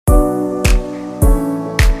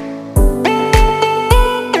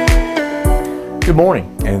Good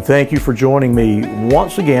morning, and thank you for joining me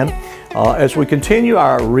once again as we continue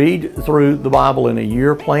our read through the Bible in a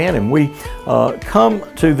year plan, and we come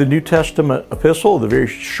to the New Testament epistle, the very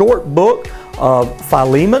short book of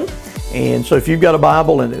Philemon. And so if you've got a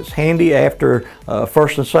Bible and it's handy after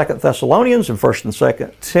 1st and 2nd Thessalonians and 1st and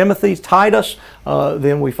 2nd Timothy, Titus,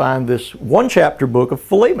 then we find this one chapter book of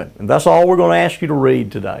Philemon. And that's all we're going to ask you to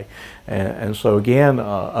read today. And so again,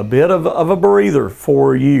 a bit of a breather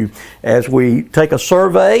for you as we take a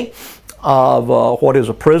survey of what is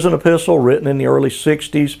a prison epistle written in the early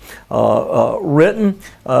 60s, written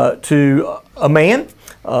to a man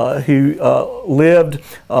who lived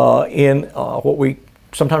in what we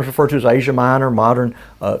sometimes refer to as Asia Minor, modern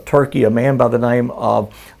Turkey, a man by the name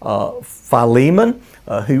of Philemon,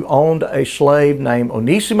 who owned a slave named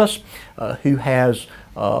Onesimus, who has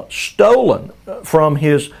stolen from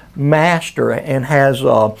his master and has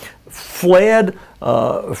fled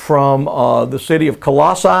from the city of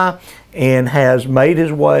Colossae and has made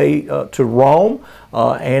his way to Rome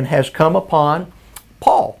and has come upon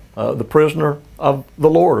Paul, the prisoner of the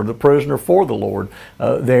Lord, or the prisoner for the Lord,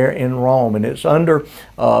 there in Rome. And it's under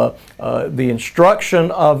the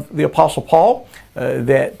instruction of the Apostle Paul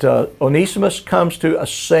that Onesimus comes to a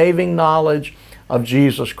saving knowledge of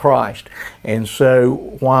Jesus Christ. And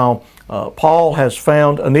so while Paul has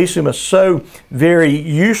found Onesimus so very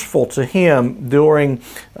useful to him during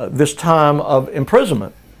this time of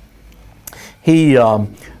imprisonment, he realizes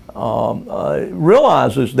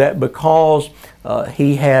that because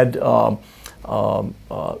he had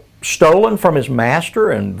stolen from his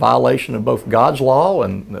master in violation of both God's law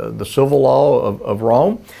and the civil law of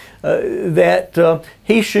Rome, that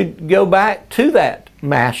he should go back to that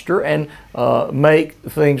master and make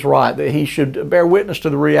things right, that he should bear witness to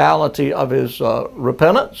the reality of his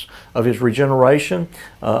repentance, of his regeneration,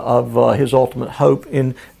 of his ultimate hope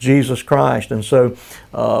in Jesus Christ. And so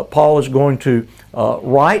Paul is going to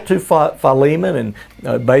write to Philemon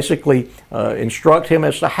and basically instruct him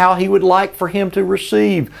as to how he would like for him to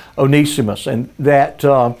receive Onesimus, and that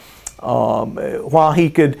while he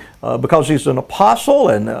could, because he's an apostle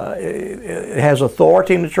and has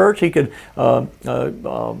authority in the church, he could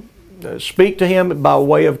speak to him by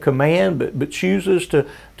way of command, but chooses to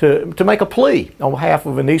make a plea on behalf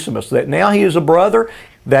of Onesimus that now he is a brother.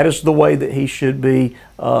 That is the way that he should be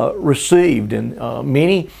received. And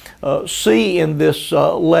many see in this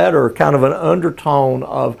letter kind of an undertone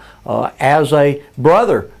of, as a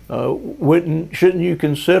brother, shouldn't you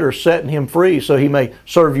consider setting him free so he may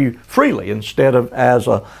serve you freely instead of as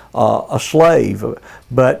a slave?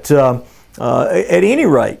 But at any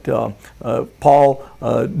rate, Paul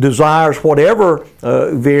desires whatever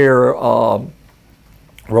their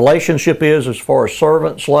relationship is as far as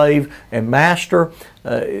servant, slave, and master,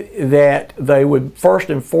 that they would first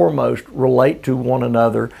and foremost relate to one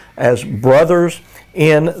another as brothers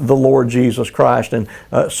in the Lord Jesus Christ. And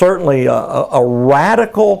certainly a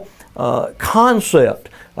radical concept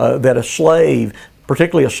that a slave,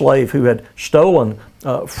 particularly a slave who had stolen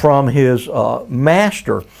from his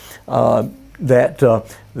master,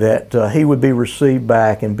 that he would be received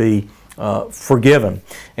back and be forgiven.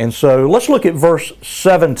 And so let's look at verse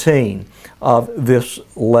 17 of this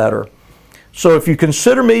letter. So if you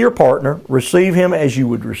consider me your partner, receive him as you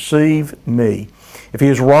would receive me. If he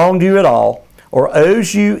has wronged you at all or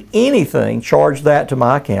owes you anything, charge that to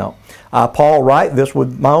my account. I, Paul, write this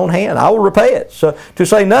with my own hand. I will repay it. So to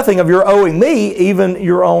say nothing of your owing me, even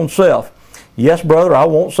your own self. Yes, brother, I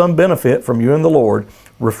want some benefit from you in the Lord.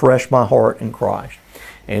 Refresh my heart in Christ.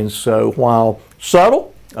 And so while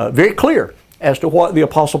subtle, very clear as to what the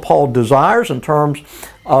Apostle Paul desires in terms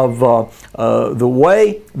of the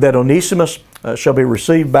way that Onesimus shall be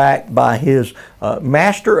received back by his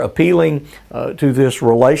master, appealing to this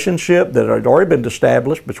relationship that had already been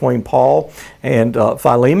established between Paul and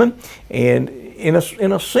Philemon. And in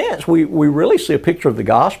a sense, we really see a picture of the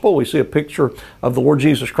gospel. We see a picture of the Lord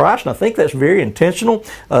Jesus Christ, and I think that's very intentional,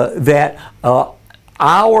 that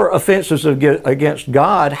our offenses against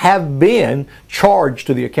God have been charged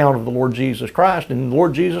to the account of the Lord Jesus Christ, and the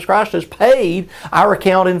Lord Jesus Christ has paid our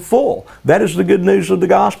account in full. That is the good news of the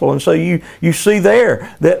gospel. And so you see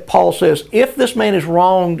there that Paul says, if this man has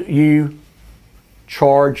wronged you,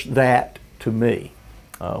 charge that to me,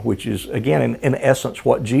 which is, again, in essence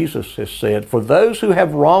what Jesus has said. For those who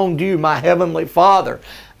have wronged you, my heavenly Father,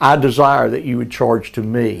 I desire that you would charge to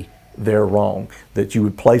me their wrong, that you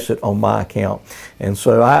would place it on my account. And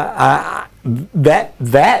so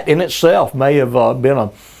that in itself may have been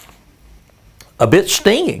a bit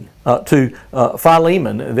stinging to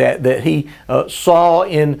Philemon, that he saw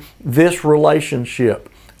in this relationship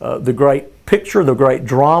the great picture, the great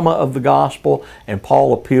drama of the gospel, and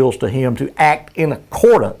Paul appeals to him to act in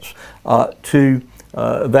accordance to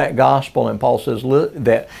that gospel. And Paul says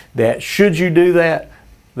that should you do that,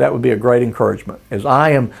 that would be a great encouragement. As I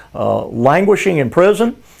am languishing in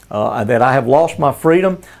prison, that I have lost my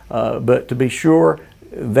freedom, but to be sure,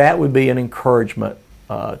 that would be an encouragement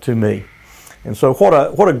to me. And so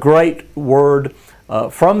what a great word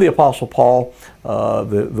from the Apostle Paul,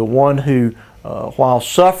 the one who, while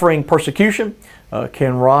suffering persecution,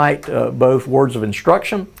 can write both words of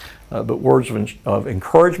instruction, but words of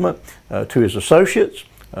encouragement to his associates,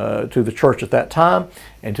 to the church at that time,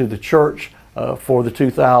 and to the church for the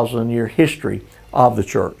 2,000-year history of the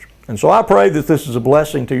church. And so I pray that this is a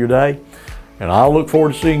blessing to your day, and I'll look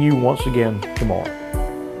forward to seeing you once again tomorrow.